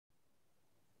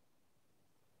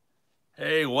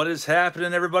Hey, what is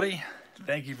happening, everybody?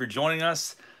 Thank you for joining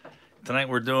us. Tonight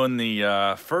we're doing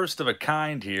the first of a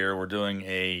kind here. We're doing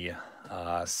a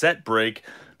set break.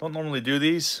 Don't normally do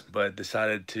these, but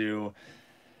decided to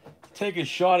take a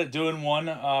shot at doing one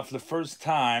for the first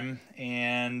time,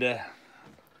 and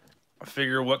I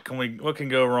figure what can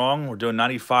go wrong. We're doing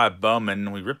 95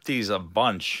 Bowman. We ripped these a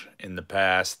bunch in the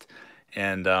past,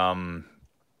 and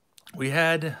we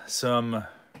had some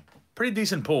pretty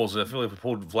decent pulls. I feel like we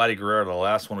pulled Vladimir Guerrero. The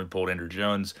last one we pulled Andruw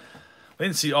Jones. We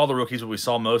didn't see all the rookies, but we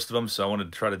saw most of them, so I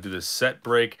wanted to try to do this set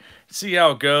break, see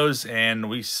how it goes, and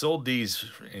we sold these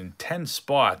in 10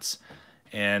 spots,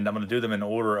 and I'm going to do them in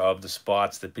order of the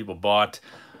spots that people bought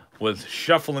with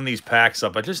shuffling these packs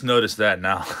up. I just noticed that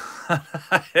now.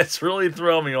 It's really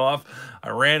throwing me off. I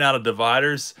ran out of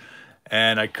dividers,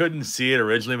 and I couldn't see it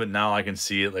originally, but now I can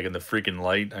see it like in the freaking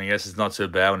light. I guess it's not so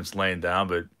bad when it's laying down,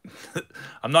 but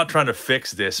I'm not trying to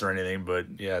fix this or anything, but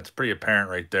yeah, it's pretty apparent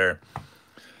right there.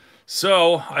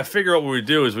 So I figure what we would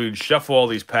do is we would shuffle all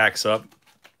these packs up.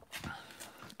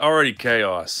 Already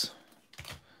chaos.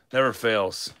 Never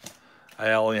fails.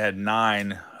 I only had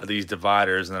 9 of these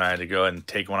dividers, and then I had to go ahead and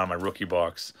take one out of my rookie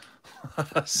box.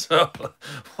 So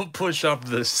we'll push up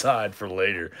to the side for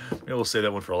later. Maybe we'll save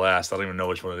that one for last. I don't even know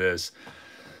which one it is.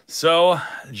 So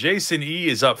Jason E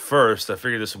is up first. I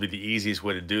figured this would be the easiest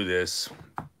way to do this.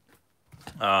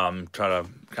 Try to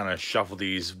kind of shuffle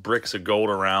these bricks of gold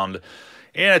around.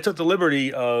 And I took the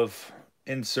liberty of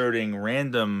inserting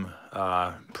random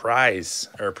prizes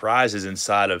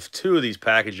inside of 2 of these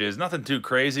packages. Nothing too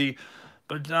crazy,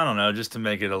 but I don't know, just to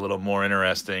make it a little more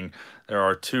interesting, there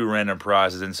are 2 random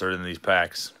prizes inserted in these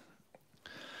packs.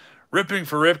 Ripping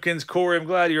for Ripkins, Corey, I'm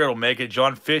glad you're able to make it.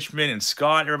 John Fishman and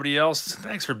Scott, everybody else,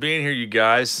 thanks for being here, you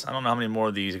guys. I don't know how many more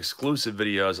of these exclusive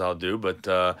videos I'll do, but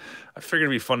I figured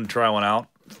it'd be fun to try one out.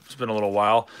 It's been a little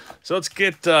while. So let's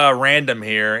get random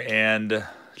here. And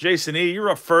Jason E., you're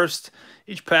up first.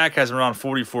 Each pack has around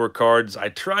 44 cards. I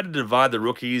tried to divide the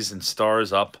rookies and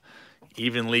stars up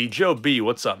evenly. Joe B.,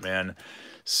 what's up, man?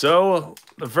 So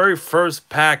the very first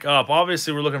pack up,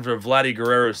 obviously we're looking for Vladimir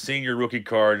Guerrero senior rookie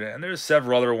card. And there's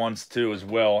several other ones too as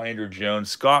well. Andruw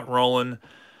Jones, Scott Rolen.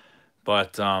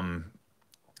 But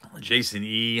Jason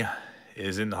E.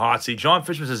 is in the hot seat. John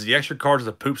Fishman says the extra card is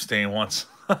a poop stain once.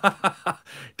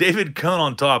 David Cohn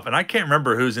on top, and I can't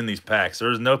remember who's in these packs.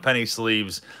 There's no penny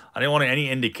sleeves. I didn't want any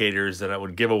indicators that I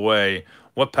would give away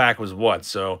what pack was what.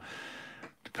 So,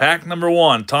 pack number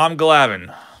 1, Tom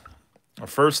Glavine, our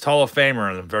first Hall of Famer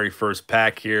in the very first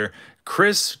pack here.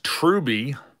 Chris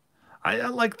Truby. I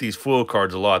like these foil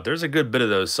cards a lot. There's a good bit of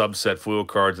those subset foil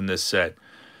cards in this set.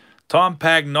 Tom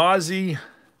Pagnozzi.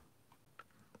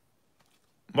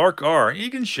 Mark R. You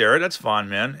can share it. That's fine,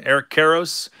 man. Eric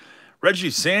Karros.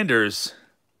 Reggie Sanders.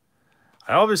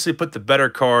 I obviously put the better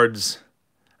cards,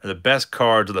 or the best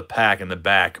cards of the pack in the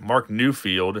back. Mark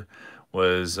Newfield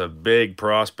was a big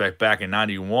prospect back in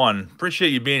 '91. Appreciate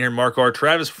you being here, Mark R.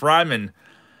 Travis Fryman.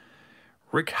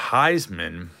 Rick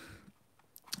Heisman.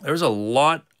 There's a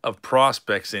lot of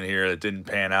prospects in here that didn't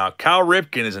pan out. Kyle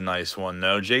Ripken is a nice one,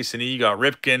 though. Jason E. You got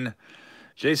Ripken.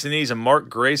 Jason E. is a Mark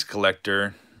Grace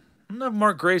collector. I don't know if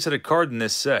Mark Grace had a card in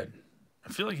this set. I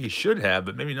feel like he should have,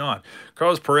 but maybe not.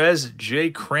 Carlos Perez,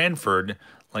 Jay Cranford,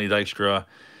 Lenny Dykstra.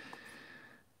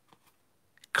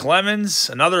 Clemens,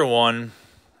 another one.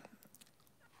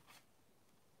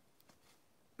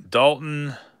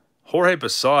 Dalton, Jorge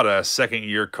Posada,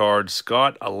 second-year card.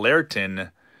 Scott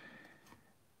Alerton,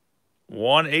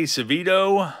 Juan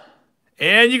Acevedo.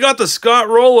 And you got the Scott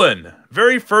Rolen,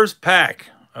 very first pack.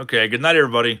 Okay, good night,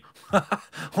 everybody.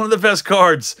 One of the best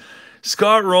cards.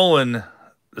 Scott Rolen.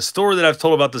 The story that I've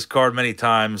told about this card many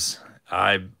times,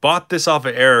 I bought this off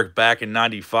of Eric back in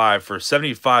 '95 for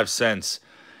 75 cents.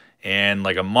 And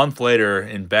like a month later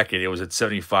in Beckett, it was at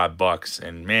 75 bucks.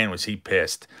 And man, was he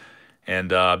pissed. And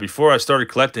before I started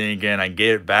collecting again, I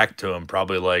gave it back to him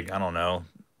probably like, I don't know,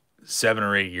 7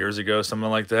 or 8 years ago, something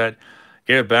like that.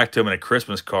 Gave it back to him in a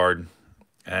Christmas card.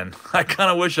 And I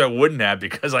kind of wish I wouldn't have,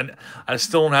 because I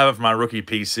still don't have it for my rookie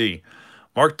PC.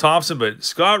 Mark Thompson, but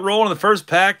Scott Rolen in the first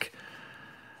pack.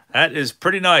 That is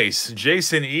pretty nice.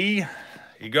 Jason E.,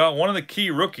 you got one of the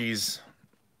key rookies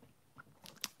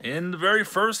in the very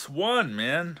first one,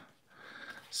 man.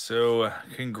 So,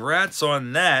 congrats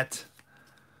on that.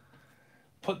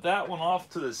 Put that one off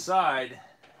to the side.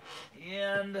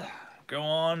 And go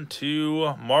on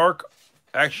to Mark.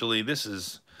 Actually,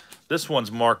 this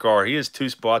one's Mark R. He has 2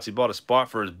 spots. He bought a spot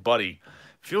for his buddy.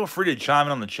 Feel free to chime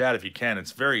in on the chat if you can.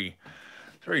 It's very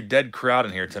dead crowd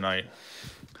in here tonight.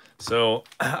 So,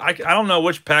 I don't know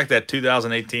which pack that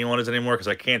 2018 one is anymore, because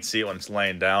I can't see it when it's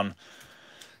laying down.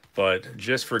 But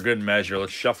just for good measure,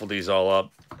 let's shuffle these all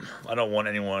up. I don't want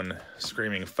anyone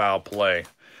screaming foul play.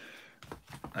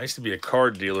 I used to be a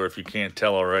card dealer, if you can't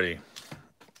tell already.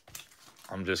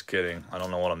 I'm just kidding. I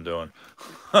don't know what I'm doing.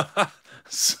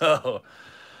 So,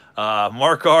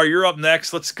 Mark R., you're up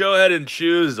next. Let's go ahead and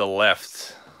choose the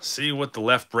left. See what the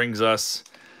left brings us.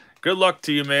 Good luck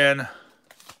to you, man.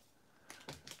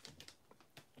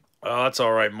 Oh, that's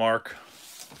all right, Mark.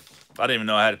 I didn't even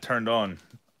know I had it turned on.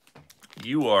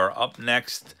 You are up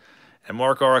next. And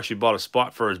Mark R. actually bought a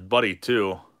spot for his buddy,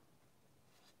 too.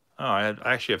 Oh, I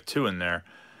actually have two in there.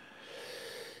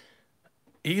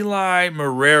 Eli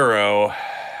Guerrero.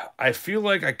 I feel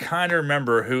like I kind of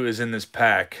remember who is in this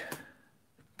pack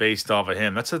based off of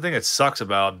him. That's the thing that sucks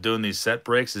about doing these set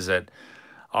breaks is that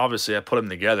obviously I put them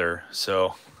together.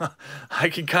 So I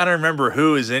can kind of remember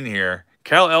who is in here.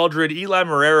 Cal Eldred, Eli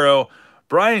Guerrero,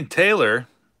 Brian Taylor,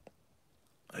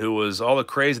 who was all the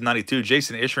craze in 92,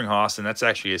 Jason Ishringhausen, and that's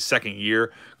actually his second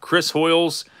year, Chris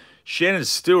Hoyles, Shannon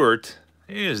Stewart,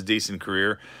 he has a decent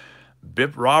career,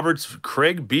 Bip Roberts,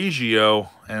 Craig Biggio,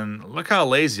 and look how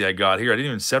lazy I got here. I didn't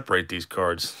even separate these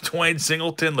cards. Dwayne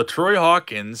Singleton, LaTroy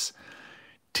Hawkins,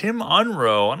 Tim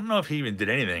Unruh. I don't know if he even did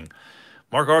anything.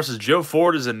 Mark R says, Joe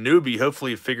Ford is a newbie.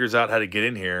 Hopefully he figures out how to get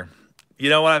in here. You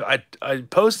know what? I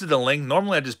posted the link.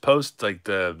 Normally I just post like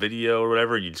the video or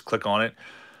whatever, and you just click on it.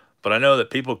 But I know that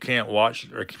people can't watch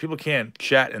or people can't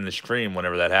chat in the stream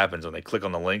whenever that happens when they click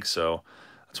on the link. So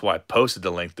that's why I posted the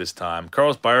link this time.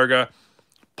 Carlos Baerga,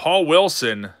 Paul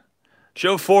Wilson,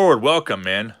 Joe Forward, welcome,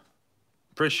 man.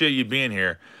 Appreciate you being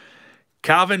here.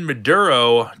 Calvin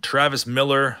Maduro, Travis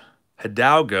Miller,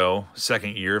 Hidalgo,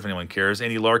 second year, if anyone cares.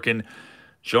 Andy Larkin,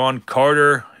 John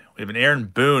Carter. We have an Aaron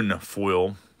Boone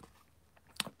foil.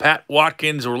 Pat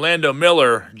Watkins, Orlando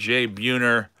Miller, Jay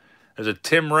Buhner. There's a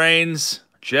Tim Raines,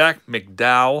 Jack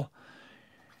McDowell,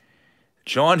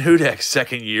 John Hudek,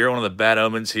 second year, one of the bad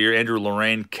omens here. Andrew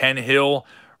Lorraine, Ken Hill,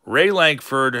 Ray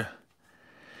Langford,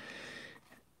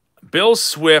 Bill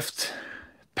Swift,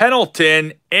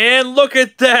 Pendleton, and look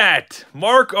at that.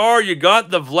 Mark R., you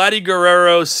got the Vladimir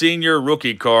Guerrero senior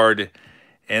rookie card.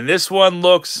 And this one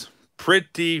looks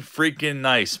pretty freaking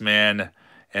nice, man.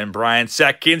 And Brian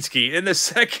Sakinski in the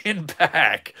second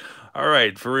pack. All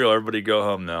right, for real, everybody go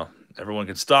home now. Everyone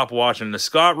can stop watching. The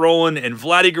Scott Rolen and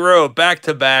Vladimir Guerrero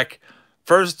back-to-back,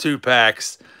 first two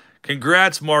packs.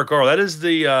 Congrats, Mark R. That is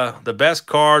the best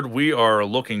card we are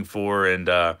looking for, and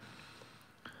that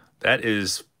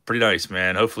is pretty nice,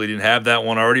 man. Hopefully you didn't have that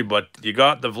one already, but you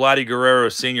got the Vladimir Guerrero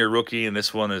senior rookie, and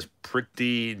this one is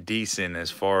pretty decent as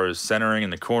far as centering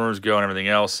and the corners go and everything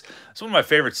else. It's one of my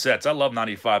favorite sets. I love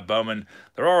 95 Bowman.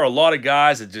 There are a lot of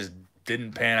guys that just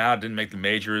didn't pan out, didn't make the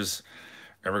majors,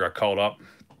 never got called up.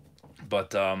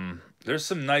 But there's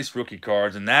some nice rookie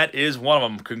cards, and that is one of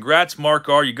them. Congrats, Mark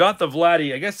R. You got the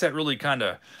Vladdy. I guess that really kind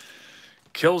of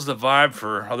kills the vibe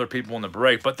for other people in the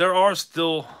break. But there are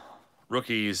still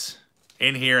rookies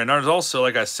in here. And there's also,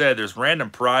 like I said, there's random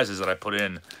prizes that I put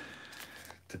in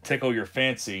to tickle your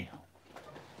fancy.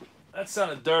 That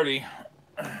sounded dirty.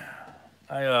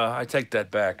 I take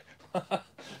that back.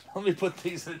 Let me put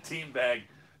these in the team bag,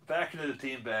 back into the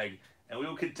team bag, and we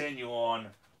will continue on.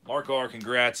 Mark R.,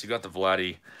 congrats. You got the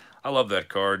Vladdy. I love that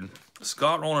card.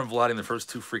 Scott Rolen and Vladdy in the first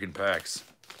two freaking packs.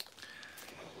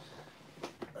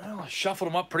 Well, I shuffled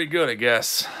them up pretty good, I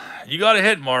guess. You got a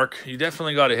hit, Mark. You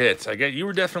definitely got a hit. You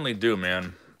were definitely due,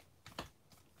 man.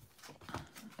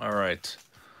 All right.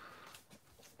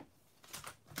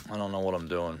 I don't know what I'm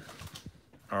doing.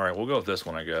 All right, we'll go with this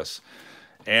one, I guess.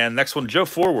 And next one, Joe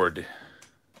Forward.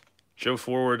 Joe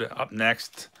Forward up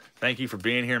next. Thank you for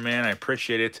being here, man. I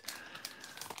appreciate it.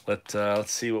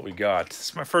 Let's see what we got. This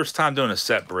is my first time doing a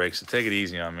set break, so take it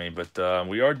easy on me. But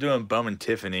we are doing Bowman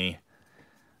Tiffany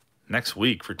next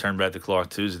week for Turn Back the Clock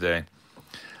Tuesday.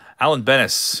 Alan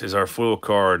Bennis is our foil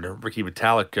card. Ricky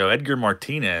Vitalico, Edgar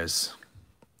Martinez,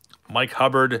 Mike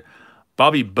Hubbard,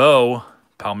 Bobby Bowe,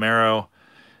 Palmero,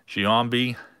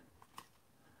 Giambi.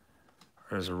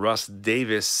 There's Russ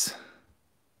Davis.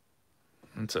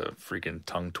 That's a freaking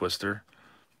tongue twister.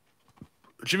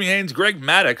 Jimmy Haynes, Greg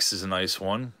Maddox is a nice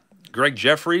one. Greg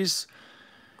Jeffries,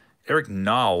 Eric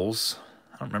Knowles.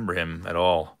 I don't remember him at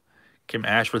all. Kim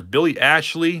Ashworth, Billy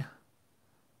Ashley,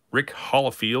 Rick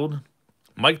Hollifield.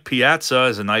 Mike Piazza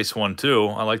is a nice one, too.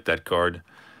 I like that card.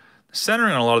 The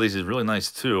centering on a lot of these is really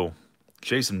nice, too.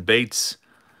 Jason Bates,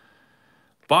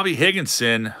 Bobby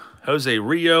Higginson, Jose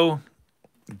Rio,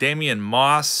 Damian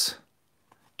Moss,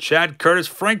 Chad Curtis,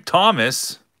 Frank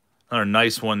Thomas. Another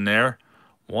nice one there.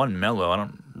 Juan Mello, I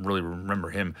don't really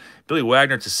remember him. Billy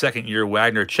Wagner, it's a second year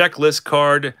Wagner. Checklist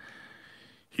card.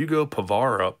 Hugo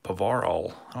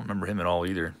Pavarol. I don't remember him at all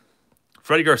either.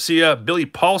 Freddie Garcia, Billy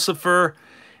Pulsifer,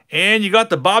 and you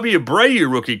got the Bobby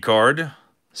Abreu rookie card.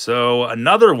 So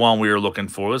another one we were looking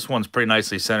for. This one's pretty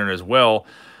nicely centered as well.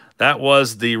 That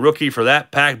was the rookie for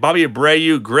that pack. Bobby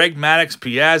Abreu, Greg Maddux,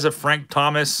 Piazza, Frank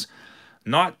Thomas.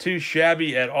 Not too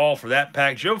shabby at all for that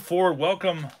pack. Joe Ford,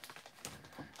 welcome.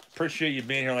 Appreciate you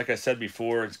being here, like I said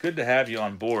before. It's good to have you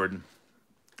on board.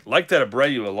 Like that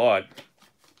Abreu a lot.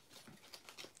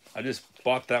 I just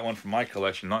bought that one from my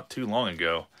collection not too long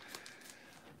ago.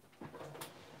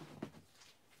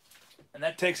 And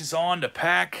that takes us on to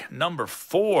pack number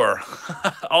 4.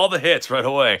 All the hits right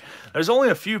away. There's only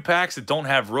a few packs that don't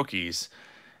have rookies.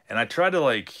 And I tried to,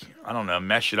 like, I don't know,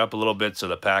 mesh it up a little bit so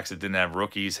the packs that didn't have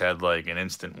rookies had, like, an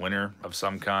instant winner of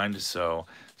some kind. So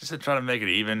just to try to make it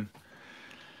even.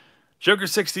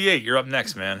 Joker68, you're up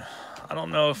next, man. I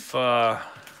don't know if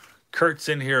Kurt's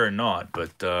in here or not,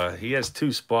 but he has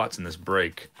 2 spots in this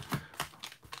break.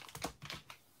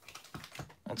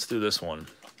 Let's do this one.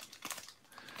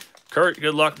 Kurt,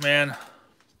 good luck, man.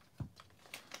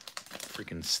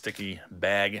 Freaking sticky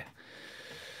bag.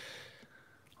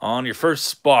 On your first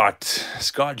spot,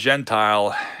 Scott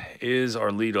Gentile is our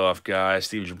leadoff guy.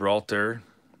 Steve Gibraltar,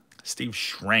 Steve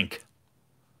Schrank,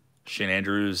 Shane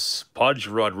Andrews, Pudge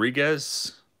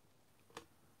Rodriguez.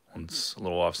 One's a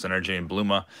little off center. Jane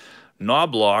Bluma,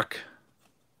 Knobloch,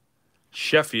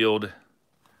 Sheffield,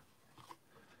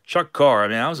 Chuck Carr. I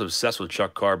mean, I was obsessed with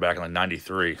Chuck Carr back in like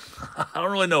 '93. I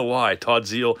don't really know why. Todd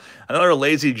Zeal, another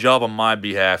lazy job on my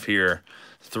behalf here.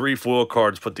 3 foil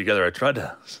cards put together. I tried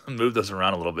to move those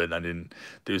around a little bit, and I didn't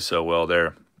do so well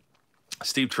there.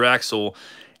 Steve Traxel,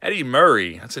 Eddie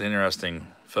Murray. That's an interesting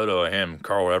photo of him.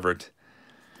 Carl Everett,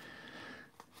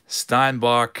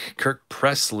 Steinbach, Kirk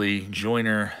Presley,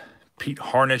 Joyner, Pete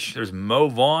Harnish. There's Mo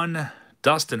Vaughn,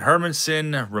 Dustin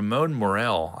Hermanson, Ramon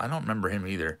Morel. I don't remember him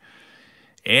either.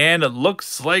 And it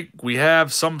looks like we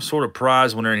have some sort of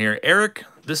prize winner in here. Eric,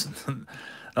 this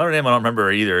another name I don't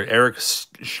remember either. Eric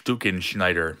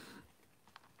Stukenschneider.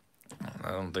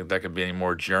 I don't think that could be any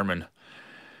more German.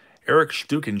 Eric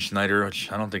Stukenschneider,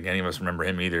 which I don't think any of us remember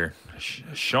him either.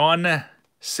 Sean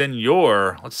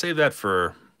Senor. Let's save that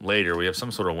for later. We have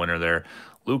some sort of winner there.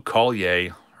 Luke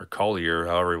Collier, or Collier,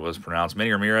 however it was pronounced.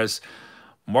 Manny Ramirez,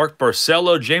 Mark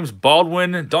Barcelo, James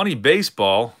Baldwin, Donnie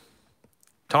Baseball,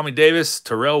 Tommy Davis,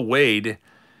 Terrell Wade,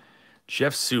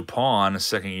 Jeff Suppan, a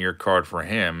second-year card for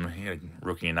him. He had a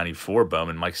rookie in '94,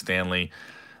 Bowman, Mike Stanley,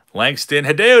 Langston,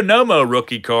 Hideo Nomo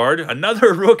rookie card.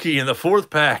 Another rookie in the 4th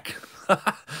pack.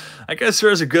 I guess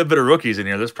there's a good bit of rookies in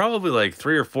here. There's probably like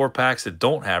 3 or 4 packs that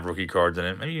don't have rookie cards in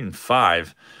it, maybe even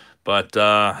 5. But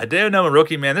Hideo Nomo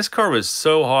rookie, man, this card was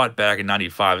so hot back in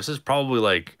 '95. This is probably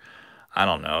like, I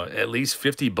don't know, at least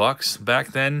 $50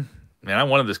 back then. Man, I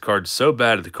wanted this card so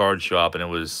bad at the card shop, and it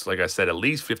was, like I said, at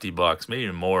least $50, maybe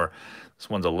even more. This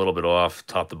one's a little bit off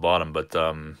top to bottom, but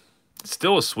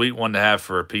still a sweet one to have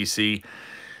for a PC.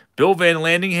 Bill Van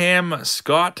Landingham,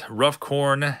 Scott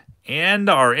Ruffcorn, and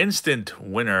our instant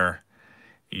winner.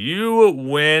 You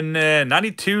win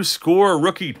 92 score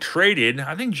rookie traded.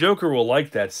 I think Joker will like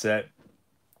that set.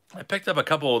 I picked up a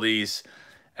couple of these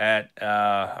at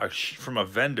from a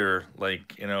vendor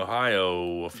like in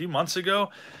Ohio a few months ago.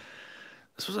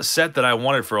 This was a set that I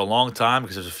wanted for a long time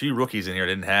because there's a few rookies in here I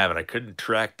didn't have, and I couldn't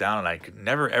track down, and I could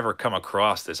never, ever come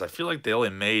across this. I feel like they only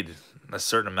made a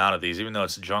certain amount of these, even though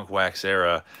it's junk wax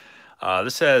era.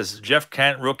 This has Jeff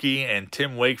Kent rookie and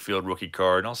Tim Wakefield rookie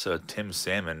card, and also Tim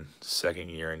Salmon second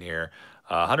year in here.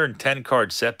 110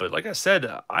 card set, but like I said,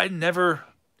 I never,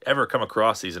 ever come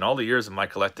across these. In all the years of my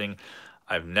collecting,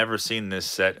 I've never seen this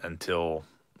set until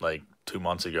like 2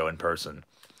 months ago in person.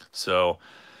 So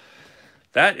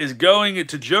that is going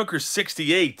to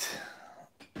Joker68.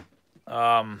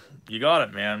 You got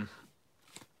it, man.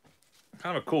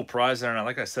 Kind of a cool prize there, and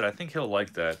like I said, I think he'll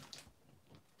like that.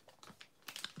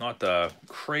 Not the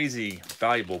crazy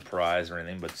valuable prize or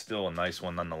anything, but still a nice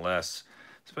one nonetheless.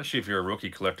 Especially if you're a rookie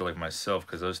collector like myself,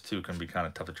 because those two can be kind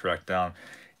of tough to track down.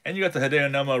 And you got the Hideo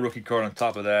Nomo rookie card on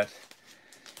top of that.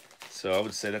 So I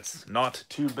would say that's not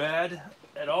too bad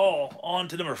at all. On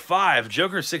to number 5.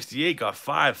 Joker68 got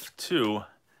 5-2. So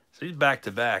he's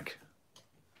back-to-back.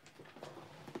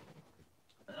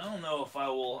 I don't know if I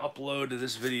will upload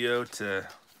this video to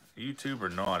YouTube or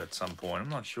not at some point. I'm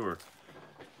not sure.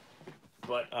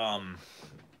 But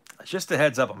just a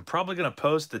heads up, I'm probably going to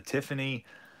post the Tiffany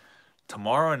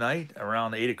tomorrow night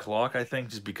around 8 o'clock, I think,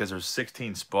 just because there's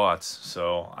 16 spots.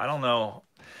 So I don't know.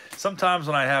 Sometimes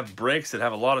when I have breaks that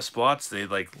have a lot of spots, they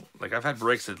like I've had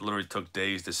breaks that literally took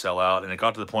days to sell out, and it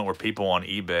got to the point where people on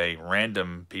eBay,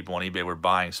 random people on eBay, were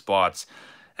buying spots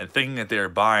and thinking that they're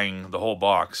buying the whole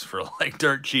box for like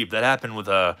dirt cheap. That happened with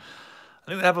I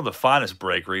think that happened with the Finest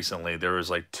break recently. There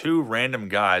was like 2 random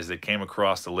guys that came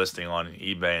across the listing on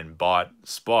eBay and bought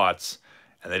spots,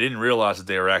 and they didn't realize that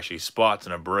they were actually spots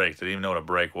in a break. They didn't even know what a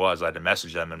break was. I had to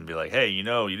message them and be like, hey, you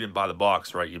know, you didn't buy the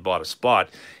box, right? You bought a spot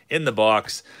in the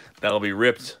box that'll be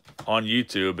ripped on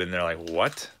YouTube. And they're like,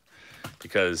 what?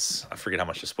 Because I forget how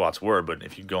much the spots were, but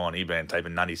if you go on eBay and type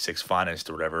in 96 Finest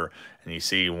or whatever, and you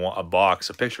see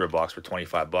a picture of a box for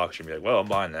 25 bucks, you'll be like, well, I'm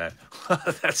buying that.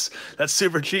 That's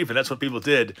super cheap, and that's what people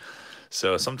did.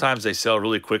 So sometimes they sell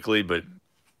really quickly, but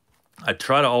I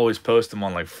try to always post them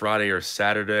on like Friday or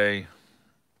Saturday.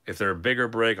 If they're a bigger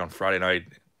break on Friday night,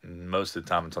 most of the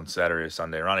time it's on Saturday or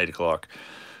Sunday, around 8 o'clock.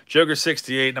 Joker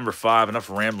 68, number 5,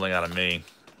 enough rambling out of me.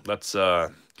 Let's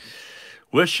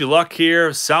wish you luck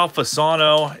here. Sal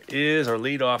Fasano is our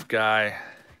leadoff guy.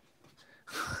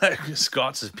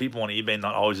 Scott says people on eBay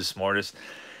not always the smartest.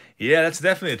 Yeah, that's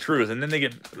definitely the truth. And then they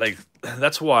get, like,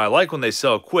 that's why I like when they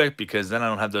sell quick, because then I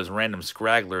don't have those random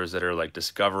scragglers that are, like,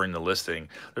 discovering the listing.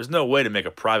 There's no way to make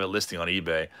a private listing on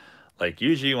eBay. Like,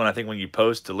 usually when you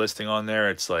post a listing on there,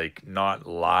 it's, like, not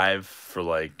live for,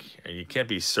 like, you can't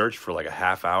be searched for, like, a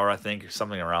half hour, I think, or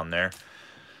something around there.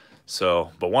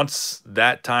 So, but once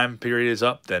that time period is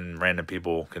up, then random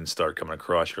people can start coming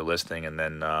across your listing, and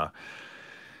then,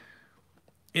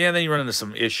 yeah, then you run into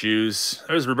some issues.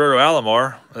 There's Roberto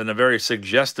Alomar in a very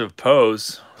suggestive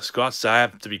pose. Scott said, I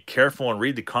have to be careful and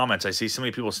read the comments. I see so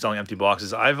many people selling empty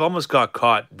boxes. I've almost got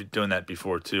caught doing that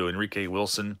before, too. Enrique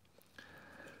Wilson,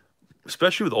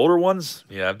 especially with older ones.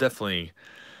 Yeah, I've definitely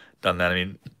done that. I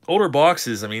mean, older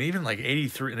boxes, I mean, even like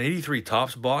 83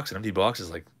 Topps box, an empty box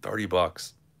is like 30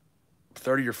 bucks.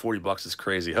 30 or 40 bucks is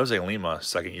crazy. Jose Lima,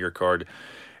 second-year card.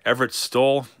 Everett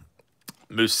Stoll,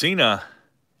 Musina,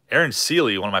 Aaron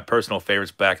Seeley, one of my personal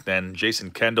favorites back then.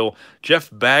 Jason Kendall, Jeff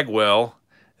Bagwell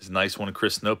is a nice one.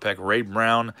 Chris Snopek, Ray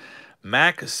Brown,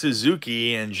 Mac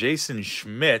Suzuki, and Jason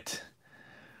Schmidt.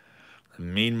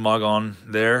 Mean mug on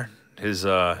there. His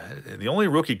the only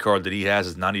rookie card that he has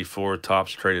is 94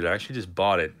 Topps traded. I actually just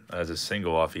bought it as a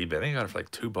single off eBay. I think I got it for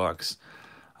like $2.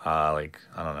 Like,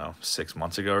 I don't know, 6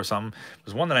 months ago or something. It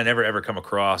was one that I never ever come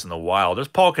across in the wild. There's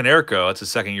Paul Konerko. It's a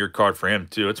second-year card for him,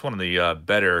 too. It's one of the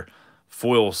better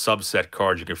foil subset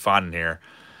cards you can find in here.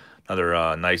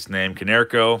 Another nice name.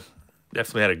 Konerko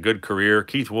definitely had a good career.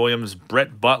 Keith Williams,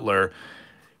 Brett Butler,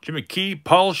 Jimmy Key,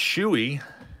 Paul Shuey,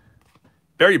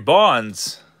 Barry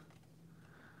Bonds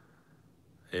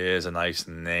is a nice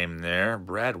name there.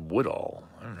 Brad Woodall.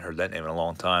 I haven't heard that name in a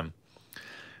long time.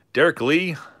 Derek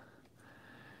Lee,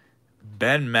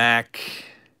 Ben Mack,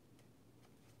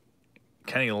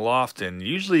 Kenny Lofton.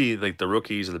 Usually, like, the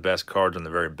rookies are the best cards on the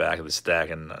very back of the stack,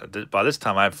 and by this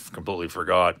time, I've completely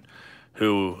forgot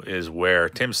who is where.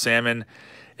 Tim Salmon.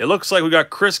 It looks like we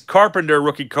got Chris Carpenter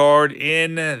rookie card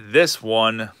in this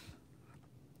one.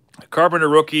 Carpenter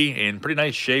rookie in pretty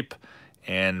nice shape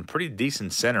and pretty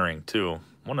decent centering, too.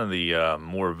 One of the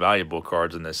more valuable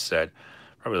cards in this set.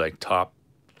 Probably like top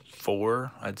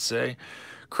 4, I'd say.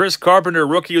 Chris Carpenter,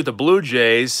 rookie with the Blue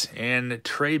Jays, and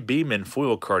Trey Beeman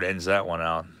foil card ends that one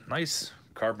out. Nice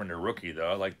Carpenter rookie,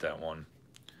 though. I like that one.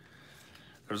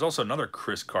 There was also another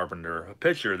Chris Carpenter, a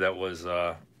pitcher that was,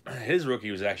 his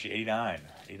rookie was actually 89.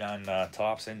 89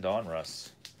 Topps and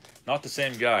Donruss. Not the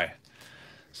same guy.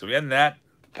 So we end that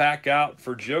pack out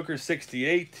for Joker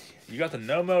 68. You got the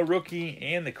Nomo rookie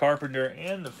and the Carpenter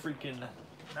and the freaking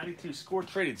 92 score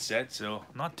traded set, so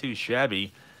not too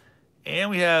shabby. And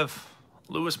we have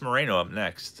Luis Moreno up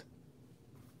next.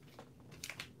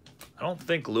 I don't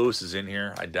think Luis is in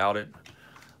here. I doubt it.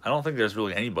 I don't think there's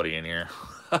really anybody in here.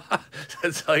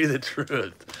 To tell you the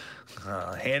truth.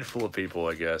 A handful of people,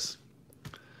 I guess.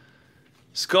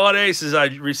 Scott Ace says, I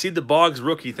received the Boggs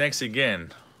rookie. Thanks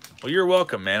again. Well, you're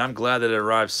welcome, man. I'm glad that it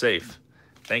arrived safe.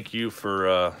 Thank you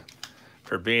for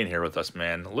being here with us,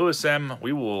 man. Lewis M.,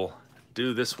 we will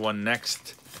do this one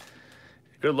next.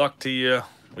 Good luck to you.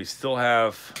 We still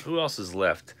have, who else is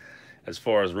left as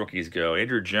far as rookies go?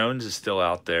 Andrew Jones is still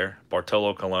out there.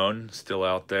 Bartolo Colon is still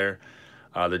out there.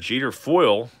 The Jeter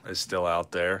foil is still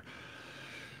out there.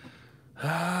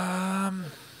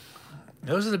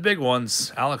 Those are the big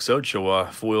ones. Alex Ochoa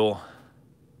foil.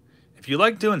 If you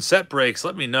like doing set breaks,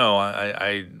 let me know.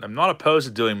 I'm not opposed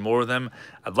to doing more of them.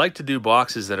 I'd like to do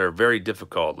boxes that are very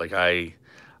difficult. Like I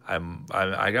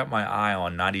got my eye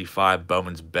on 95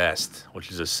 Bowman's Best, which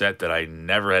is a set that I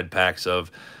never had packs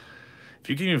of. If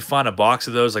you can even find a box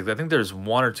of those, like I think there's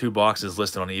 1 or 2 boxes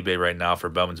listed on eBay right now for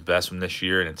Bowman's Best from this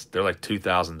year, and they're like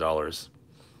 $2,000.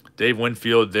 Dave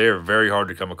Winfield, they're very hard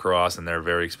to come across, and they're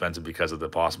very expensive because of the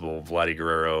possible Vladimir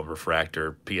Guerrero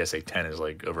refractor. PSA 10 is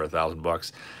like over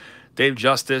 $1,000. Dave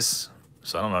Justice,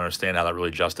 so I don't understand how that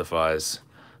really justifies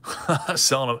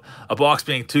selling a box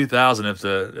being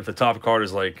 $2,000 if the top card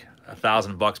is like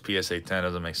 $1,000 PSA 10.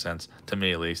 Doesn't make sense to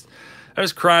me, at least.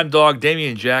 There's Crime Dog,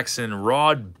 Damian Jackson,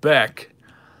 Rod Beck,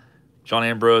 John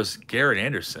Ambrose, Garrett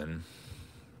Anderson.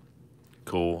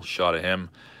 Cool shot of him.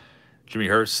 Jimmy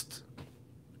Hurst.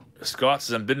 Scott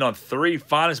says, I'm bidding on 3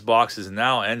 finest boxes and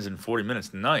now ends in 40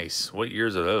 minutes. Nice. What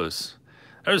years are those?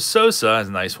 There's Sosa. That's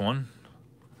a nice one.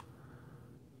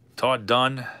 Todd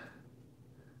Dunn.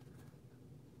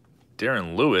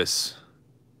 Darren Lewis.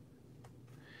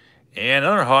 And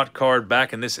another hot card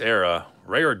back in this era.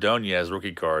 Ray Ordonez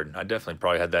rookie card. I definitely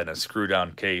probably had that in a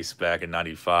screw-down case back in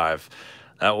 '95.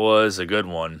 That was a good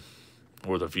one.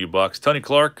 Worth a few bucks. Tony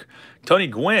Clark. Tony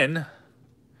Gwynn.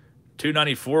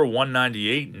 294,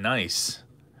 198. Nice.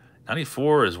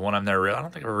 94 is one I've never ripped. I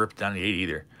don't think I've ever ripped 98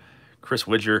 either. Chris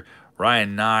Widger.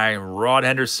 Ryan Nye. Rod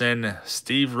Henderson.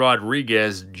 Steve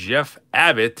Rodriguez. Jeff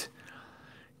Abbott.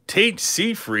 Tate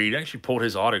Seafried actually pulled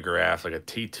his autograph, like a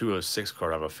T206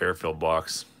 card out of a Fairfield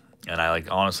box. And I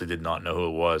honestly did not know who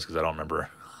it was because I don't remember.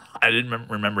 I didn't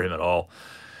remember him at all.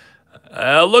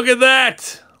 Look at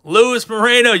that. Luis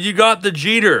Moreno, you got the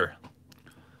Jeter.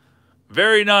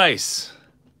 Very nice.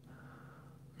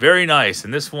 Very nice.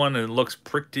 And this one, it looks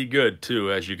pretty good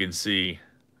too, as you can see.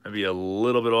 Maybe a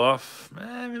little bit off.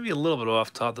 Maybe a little bit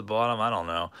off top to bottom. I don't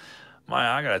know.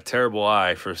 I got a terrible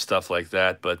eye for stuff like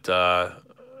that. But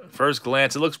first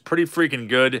glance, it looks pretty freaking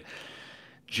good.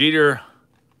 Jeter,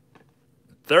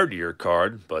 third-year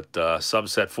card, but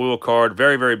subset foil card.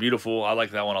 Very, very beautiful. I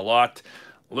like that one a lot.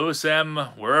 Lewis M.,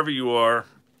 wherever you are,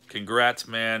 congrats,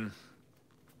 man.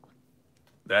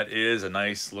 That is a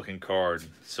nice-looking card.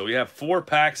 So we have 4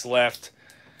 packs left.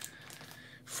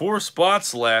 4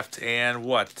 spots left, and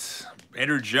what?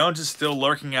 Andruw Jones is still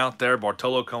lurking out there.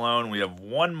 Bartolo Colon. We have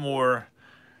one more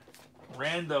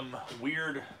random,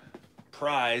 weird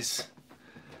prize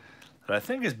that I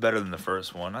think is better than the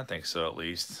first one. I think so, at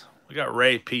least. We got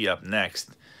Ray P up next.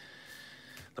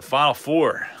 The final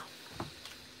 4.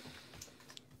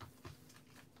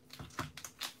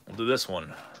 We'll do this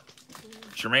one.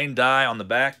 Jermaine Dye on the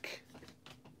back.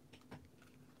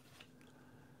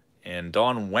 And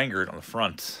Don Wengert on the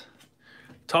front.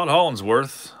 Todd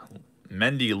Hollinsworth.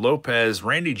 Mendy Lopez.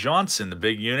 Randy Johnson, the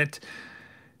big unit.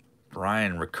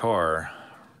 Brian Ricard.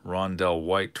 Rondell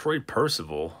White. Troy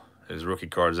Percival. His rookie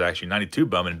card is actually 92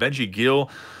 Bowman. Benji Gill.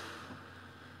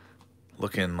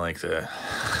 Looking like the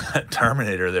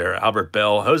Terminator there. Albert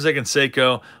Bell. Jose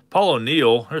Canseco. Paul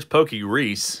O'Neill. There's Pokey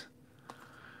Reese.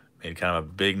 Made kind of a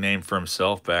big name for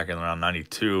himself back in around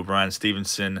 92. Brian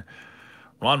Stevenson.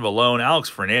 Ron Valone. Alex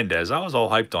Fernandez. I was all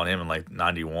hyped on him in like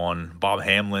 91. Bob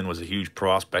Hamlin was a huge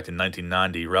prospect in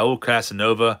 1990. Raul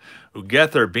Casanova.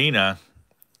 Ugueth Urbina.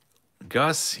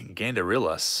 Gus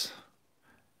Gandarillas.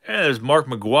 And there's Mark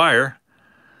McGuire.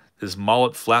 His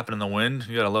mullet flapping in the wind.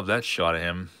 You gotta love that shot of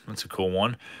him. That's a cool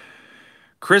one.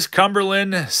 Chris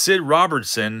Cumberland, Sid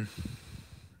Robertson,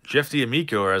 Jeff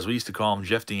D'Amico, or as we used to call him,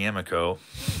 Jeff D'Amico,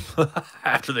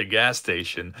 after the gas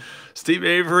station. Steve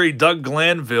Avery, Doug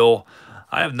Glanville.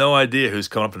 I have no idea who's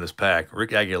coming up in this pack.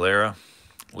 Rick Aguilera,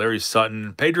 Larry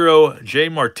Sutton, Pedro J.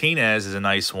 Martinez is a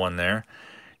nice one there.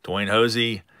 Dwayne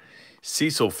Hosey,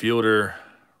 Cecil Fielder,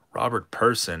 Robert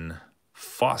Person,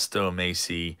 Fausto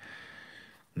Macy,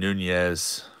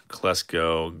 Nunez,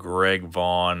 Klesko, Greg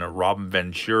Vaughn, Robin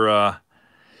Ventura,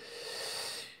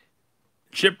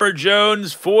 Chipper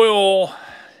Jones foil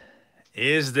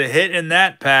is the hit in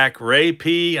that pack. Ray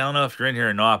P. I don't know if you're in here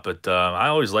or not, but I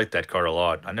always liked that card a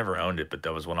lot. I never owned it, but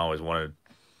that was one I always wanted.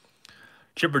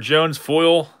 Chipper Jones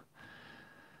foil.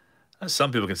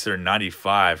 Some people consider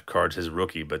 95 cards his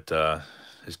rookie, but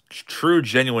his true,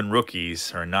 genuine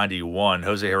rookies are 91.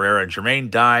 Jose Herrera and Jermaine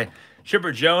Dye.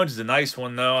 Chipper Jones is a nice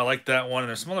one, though. I like that one. And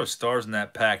there's some other stars in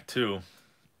that pack, too,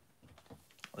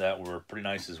 that were pretty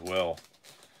nice as well.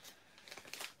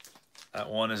 That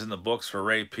one is in the books for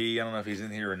Ray P. I don't know if he's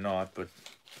in here or not, but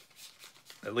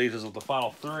that leaves us with the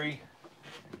final 3.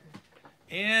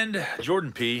 And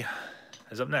Jordan P.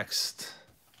 is up next.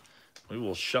 We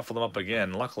will shuffle them up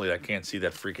again. Luckily, I can't see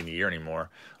that freaking year anymore.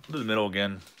 We'll do the middle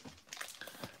again.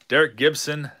 Derek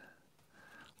Gibson on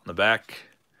the back.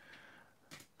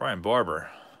 Brian Barber.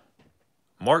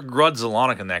 Mark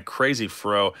Grudzalonic in that crazy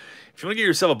fro. If you want to get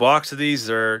yourself a box of these,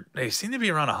 they seem to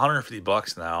be around 150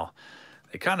 bucks now.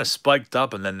 They kind of spiked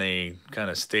up and then they kind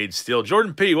of stayed still.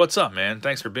 Jordan P., what's up, man?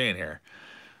 Thanks for being here.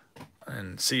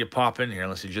 And see you pop in here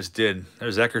unless you just did.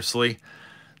 There's Eckersley.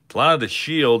 Line of the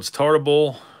Shields.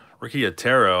 Tartable. Ricky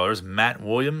Otero. There's Matt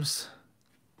Williams.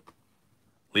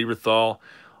 Lieberthal.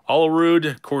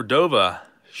 Olerud, Cordova.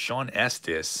 Sean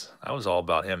Estes. That was all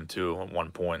about him, too, at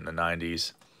one point in the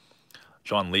 90s.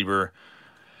 John Lieber.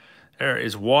 There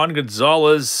is Juan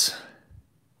Gonzalez.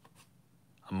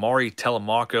 Amari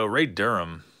Telemaco. Ray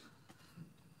Durham.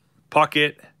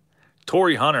 Puckett.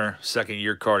 Torrey Hunter.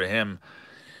 Second-year card of him.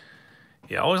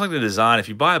 Yeah, I always like the design. If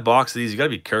you buy a box of these, you got to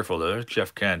be careful, though. There's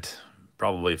Jeff Kent.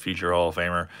 Probably a future Hall of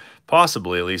Famer.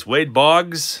 Possibly, at least. Wade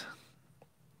Boggs.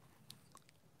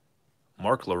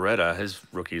 Mark Loretta, his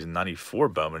rookie's 94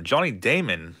 Bowman. Johnny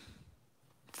Damon,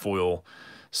 foil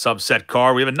subset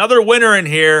card. We have another winner in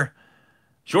here.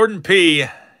 Jordan P.,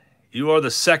 you are the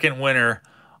second winner.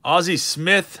 Ozzie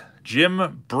Smith,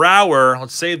 Jim Brower.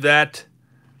 Let's save that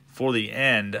for the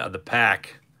end of the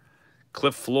pack.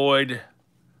 Cliff Floyd,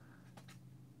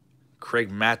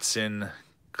 Craig Matson,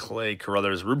 Clay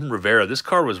Carruthers, Ruben Rivera. This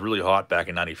card was really hot back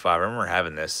in 95. I remember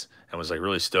having this and was like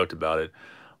really stoked about it.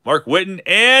 Mark Whitten,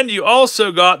 and you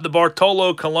also got the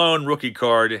Bartolo Colon rookie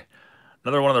card.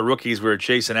 Another one of the rookies we were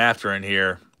chasing after in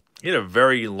here. He had a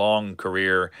very long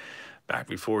career back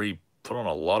before he put on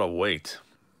a lot of weight.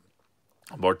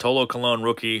 Bartolo Colon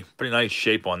rookie, pretty nice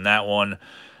shape on that one.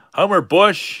 Homer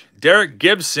Bush, Derek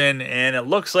Gibson, and it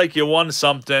looks like you won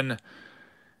something.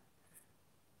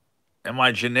 And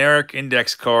my generic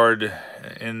index card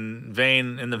in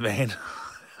the vein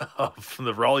of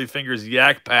the Raleigh Fingers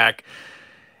Yak Pack.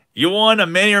 You won a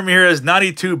Manny Ramirez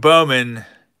 92 Bowman,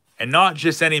 and not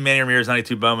just any Manny Ramirez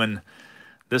 92 Bowman.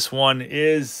 This one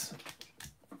is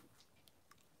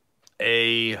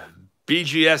a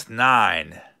BGS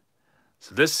 9.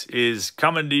 So this is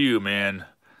coming to you, man.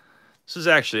 This is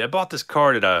actually, I bought this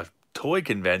card at a toy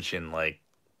convention like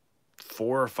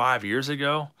 4 or 5 years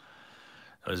ago.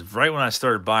 It was right when I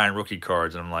started buying rookie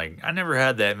cards, and I'm like, I never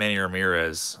had that Manny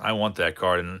Ramirez. I want that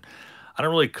card, and I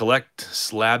don't really collect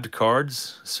slabbed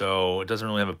cards, so it doesn't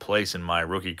really have a place in my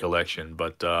rookie collection.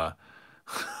 But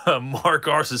Mark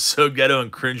Ars is so ghetto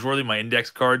and cringeworthy, my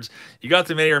index cards. You got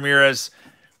the Manny Ramirez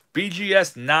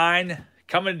BGS 9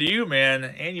 coming to you, man.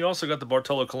 And you also got the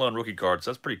Bartolo Colon rookie cards.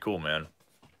 So that's pretty cool, man.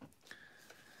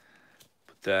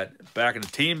 Put that back in the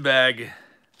team bag.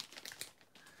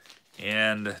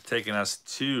 And taking us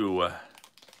to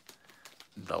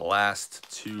the last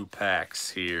 2 packs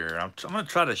here. I'm going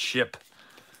to try to ship,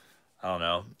 I don't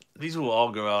know. These will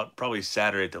all go out probably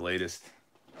Saturday at the latest.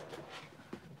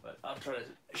 But I'll try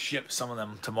to ship some of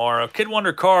them tomorrow. Kid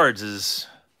Wonder Cards is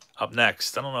up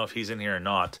next. I don't know if he's in here or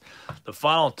not. The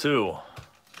final 2.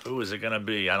 Who is it going to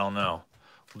be? I don't know.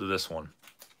 We'll do this one.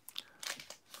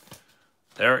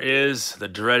 There is the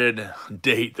dreaded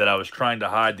date that I was trying to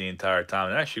hide the entire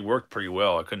time. It actually worked pretty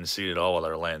well. I couldn't see it at all while they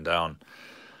were laying down.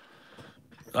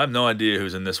 I have no idea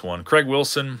who's in this one. Craig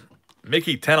Wilson,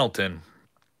 Mickey Tettleton,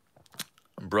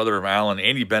 brother of Alan,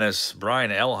 Andy Bennis,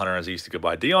 Brian L. Hunter, as he used to go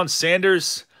by, Deion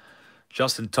Sanders,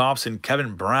 Justin Thompson,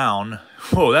 Kevin Brown.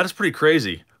 Whoa, that is pretty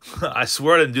crazy. I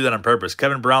swear I didn't do that on purpose.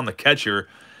 Kevin Brown, the catcher,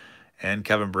 and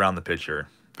Kevin Brown, the pitcher.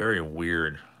 Very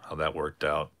weird how that worked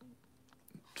out.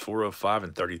 405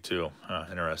 and 32.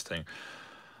 Interesting.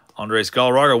 Andres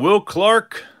Galarraga, Will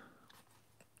Clark,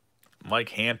 Mike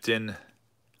Hampton,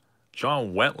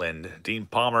 John Wetland, Dean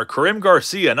Palmer, Karim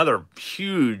Garcia, another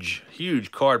huge,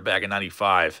 huge card back in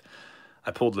 95.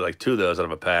 I pulled like 2 of those out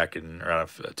of a pack, and or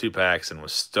out of 2 packs, and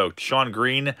was stoked. Sean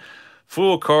Green,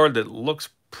 full card that looks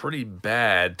pretty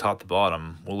bad, top to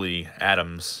bottom. Willie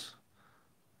Adams.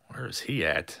 Where is he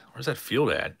at? Where's that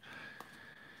field at?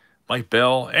 Mike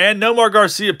Bell, and Nomar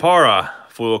Garcia-Parra,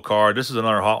 foil card. This is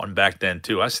another hot one back then,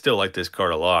 too. I still like this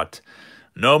card a lot.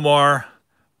 Nomar,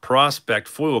 prospect,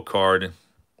 foil card.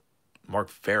 Mark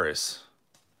Ferris.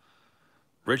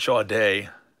 Rich Auday.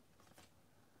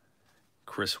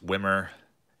 Chris Wimmer.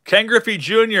 Ken Griffey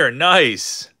Jr.,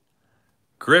 nice.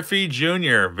 Griffey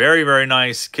Jr., very, very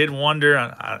nice. Kid Wonder,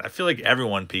 I feel like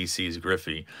everyone PCs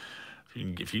Griffey.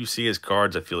 If you see his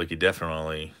cards, I feel like you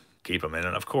definitely keep them in.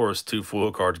 And, of course, 2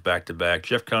 foil cards back-to-back.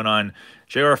 Jeff Conine,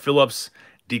 J.R. Phillips,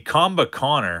 Decomba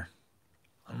Connor.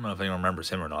 I don't know if anyone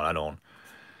remembers him or not. I don't.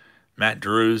 Matt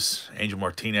Drews, Angel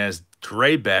Martinez,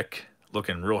 Dre Beck,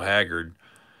 looking real haggard.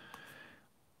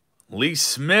 Lee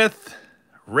Smith,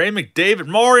 Ray McDavid,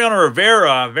 Mariano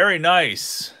Rivera, very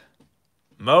nice.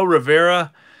 Mo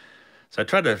Rivera. So I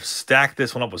tried to stack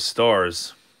this one up with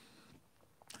stars.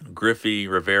 Griffey,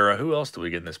 Rivera. Who else do we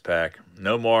get in this pack?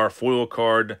 Nomar, foil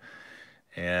card.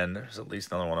 And there's at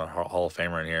least another one, a Hall of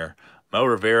Famer in here. Mo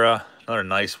Rivera, another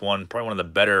nice one. Probably one of the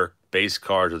better base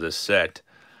cards of this set.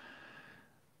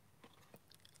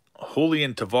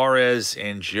 Julian Tavares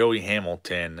and Joey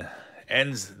Hamilton.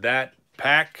 Ends that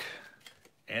pack.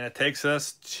 And it takes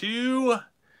us to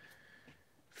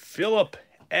Philip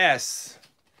S.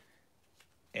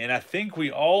 And I think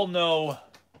we all know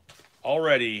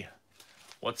already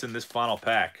what's in this final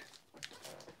pack.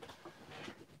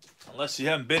 Unless you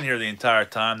haven't been here the entire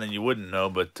time, then you wouldn't know.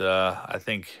 But I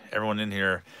think everyone in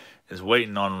here is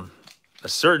waiting on a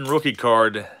certain rookie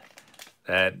card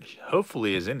that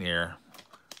hopefully is in here.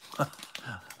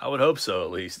 I would hope so,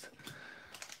 at least.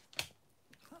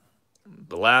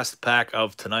 The last pack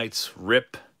of tonight's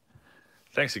rip.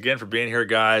 Thanks again for being here,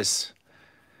 guys.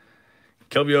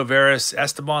 Kilvio Veras,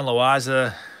 Esteban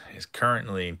Loaiza is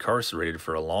currently incarcerated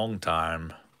for a long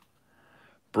time.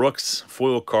 Brooks,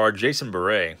 foil card, Jason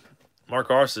Beret. Mark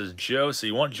R says, Joe, so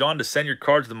you want John to send your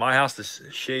cards to my house to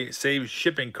save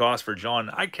shipping costs for John?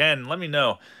 I can. Let me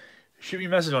know. Shoot me a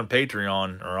message on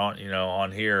Patreon or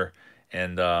on here,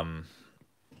 and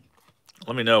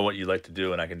let me know what you'd like to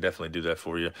do, and I can definitely do that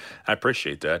for you. I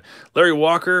appreciate that. Larry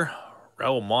Walker,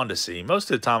 Raul Mondesi. Most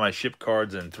of the time I ship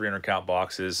cards in 300 count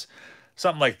boxes.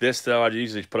 Something like this, though, I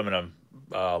usually put them in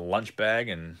a lunch bag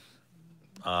and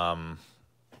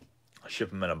ship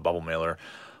them in a bubble mailer.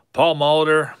 Paul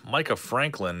Molitor, Micah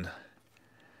Franklin,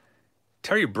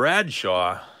 Terry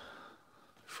Bradshaw.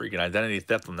 Freaking identity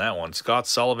theft on that one. Scott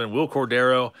Sullivan, Will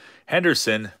Cordero,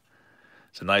 Henderson.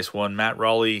 It's a nice one. Matt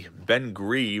Raleigh, Ben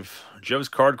Grieve. Joe's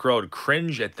card crowd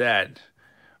cringe at that.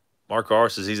 Mark R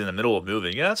says he's in the middle of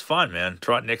moving. Yeah, that's fine, man.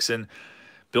 Trot Nixon,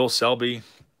 Bill Selby.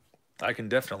 I can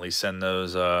definitely send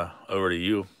those over to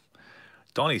you.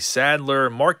 Donnie Sadler,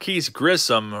 Marquise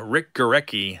Grissom, Rick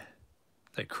Gurecki.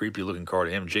 That creepy looking card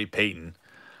of him. Jay Payton.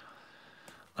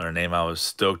 Another name I was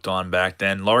stoked on back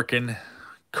then. Larkin,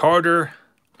 Carter,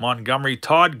 Montgomery,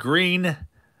 Todd Green,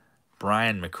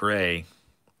 Brian McRae,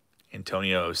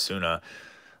 Antonio Osuna.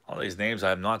 All these names I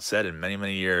have not said in many,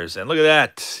 many years. And look at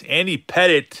that. Andy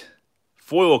Pettit,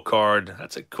 foil card.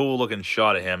 That's a cool looking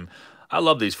shot of him. I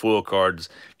love these foil cards.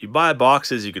 If you buy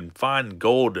boxes, you can find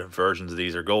gold versions of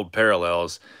these or gold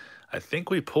parallels. I think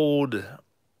we pulled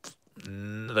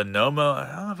the Nomo.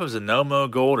 I don't know if it was a Nomo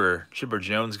gold or Chipper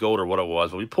Jones gold or what it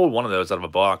was, but we pulled one of those out of a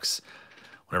box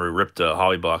whenever we ripped a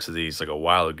hobby box of these like a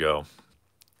while ago.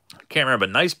 I can't remember,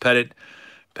 but nice Pettit.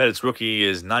 Pettit's rookie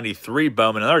is 93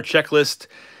 Bowman. Another checklist.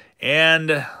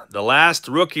 And the last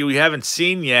rookie we haven't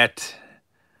seen yet,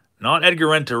 not Edgar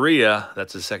Renteria,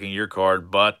 that's a second-year card,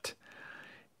 but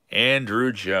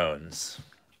Andruw Jones.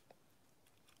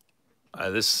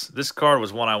 This card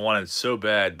was one I wanted so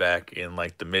bad back in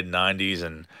like the mid-90s,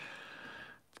 and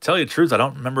to tell you the truth, I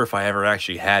don't remember if I ever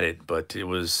actually had it, but it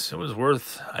was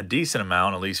worth a decent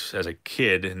amount, at least as a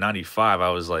kid. In 95, I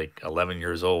was like 11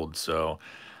 years old, so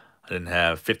I didn't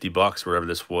have 50 bucks wherever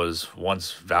this was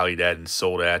once valued at and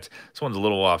sold at. This one's a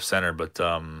little off-center, but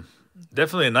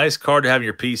definitely a nice card to have in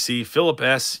your PC. Philip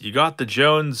S., you got the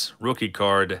Jones rookie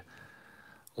card.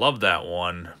 Love that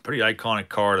one. Pretty iconic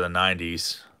card of the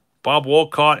 90s. Bob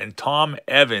Wolcott and Tom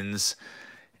Evans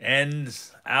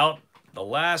ends out the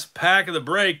last pack of the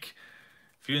break.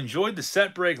 If you enjoyed the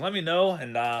set break, let me know.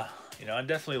 And, I'd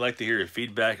definitely like to hear your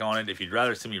feedback on it. If you'd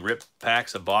rather see me rip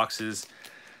packs of boxes,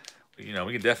 we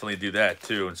can definitely do that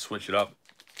too and switch it up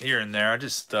here and there. I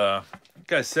just,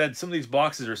 like I said, some of these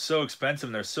boxes are so expensive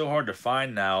and they're so hard to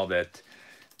find now that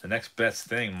the next best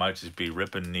thing might just be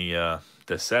ripping the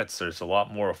sets. So it's a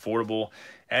lot more affordable,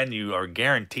 and you are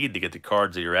guaranteed to get the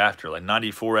cards that you're after. Like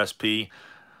 94 SP,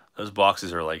 those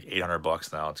boxes are like 800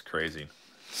 bucks now. It's crazy.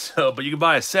 So, but you can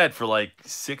buy a set for like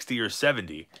 60 or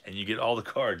 70, and you get all the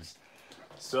cards.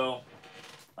 So,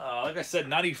 like I said,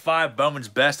 95 Bowman's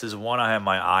Best is one I have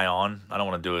my eye on. I don't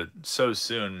want to do it so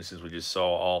soon since we just saw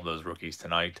all of those rookies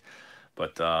tonight.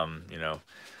 But,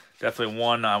 definitely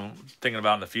one I'm thinking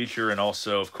about in the future. And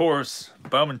also, of course,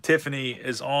 Bowman Tiffany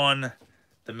is on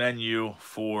the menu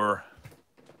for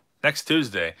next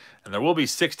Tuesday. And there will be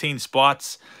 16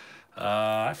 spots.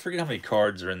 I forget how many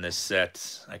cards are in this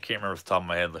set. I can't remember off the top of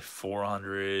my head, like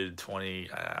 420.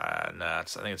 I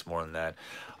think it's more than that.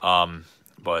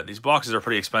 But these boxes are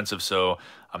pretty expensive, so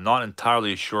I'm not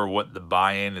entirely sure what the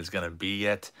buy-in is going to be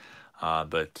yet.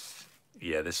 But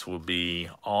yeah, this will be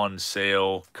on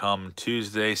sale come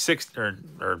Tuesday,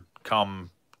 or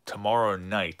come tomorrow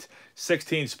night.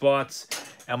 16 spots.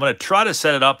 I'm going to try to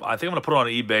set it up. I think I'm going to put it on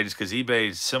eBay just because eBay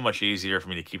is so much easier for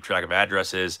me to keep track of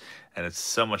addresses, and it's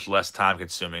so much less time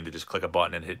consuming to just click a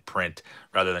button and hit print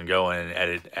rather than go in and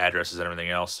edit addresses and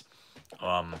everything else.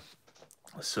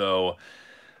 So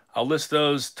I'll list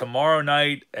those tomorrow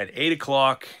night at 8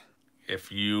 o'clock.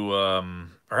 If you are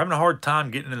having a hard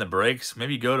time getting in the breaks,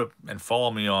 maybe go to and follow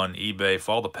me on eBay.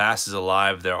 Follow the passes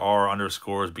alive. There are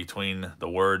underscores between the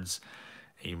words.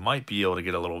 You might be able to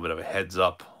get a little bit of a heads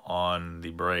up on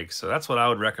the break. So that's what I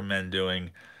would recommend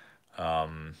doing.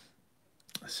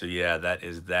 So yeah, that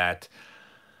is that.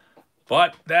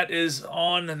 But that is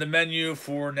on the menu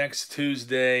for next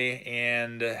Tuesday,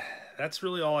 and that's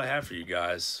really all I have for you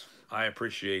guys. I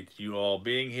appreciate you all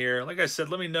being here. Like I said,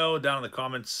 let me know down in the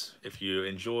comments if you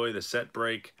enjoy the set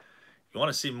break. You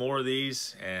want to see more of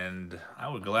these, and I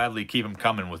would gladly keep them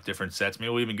coming with different sets. Maybe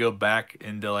we'll even go back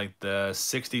into like the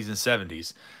 60s and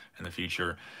 70s in the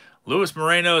future. Luis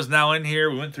Moreno is now in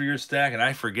here. We went through your stack, and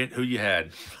I forget who you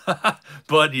had.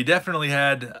 But you definitely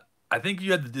had, I think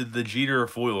you had the Jeter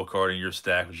foil card in your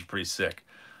stack, which is pretty sick.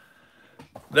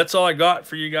 That's all I got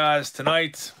for you guys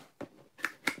tonight.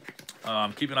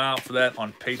 Keep an eye out for that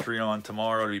on Patreon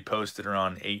tomorrow to be posted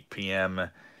around 8 p.m.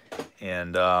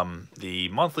 And the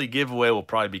monthly giveaway will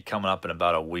probably be coming up in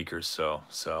about a week or so.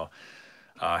 So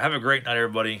have a great night,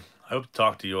 everybody. I hope to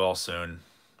talk to you all soon.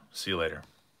 See you later.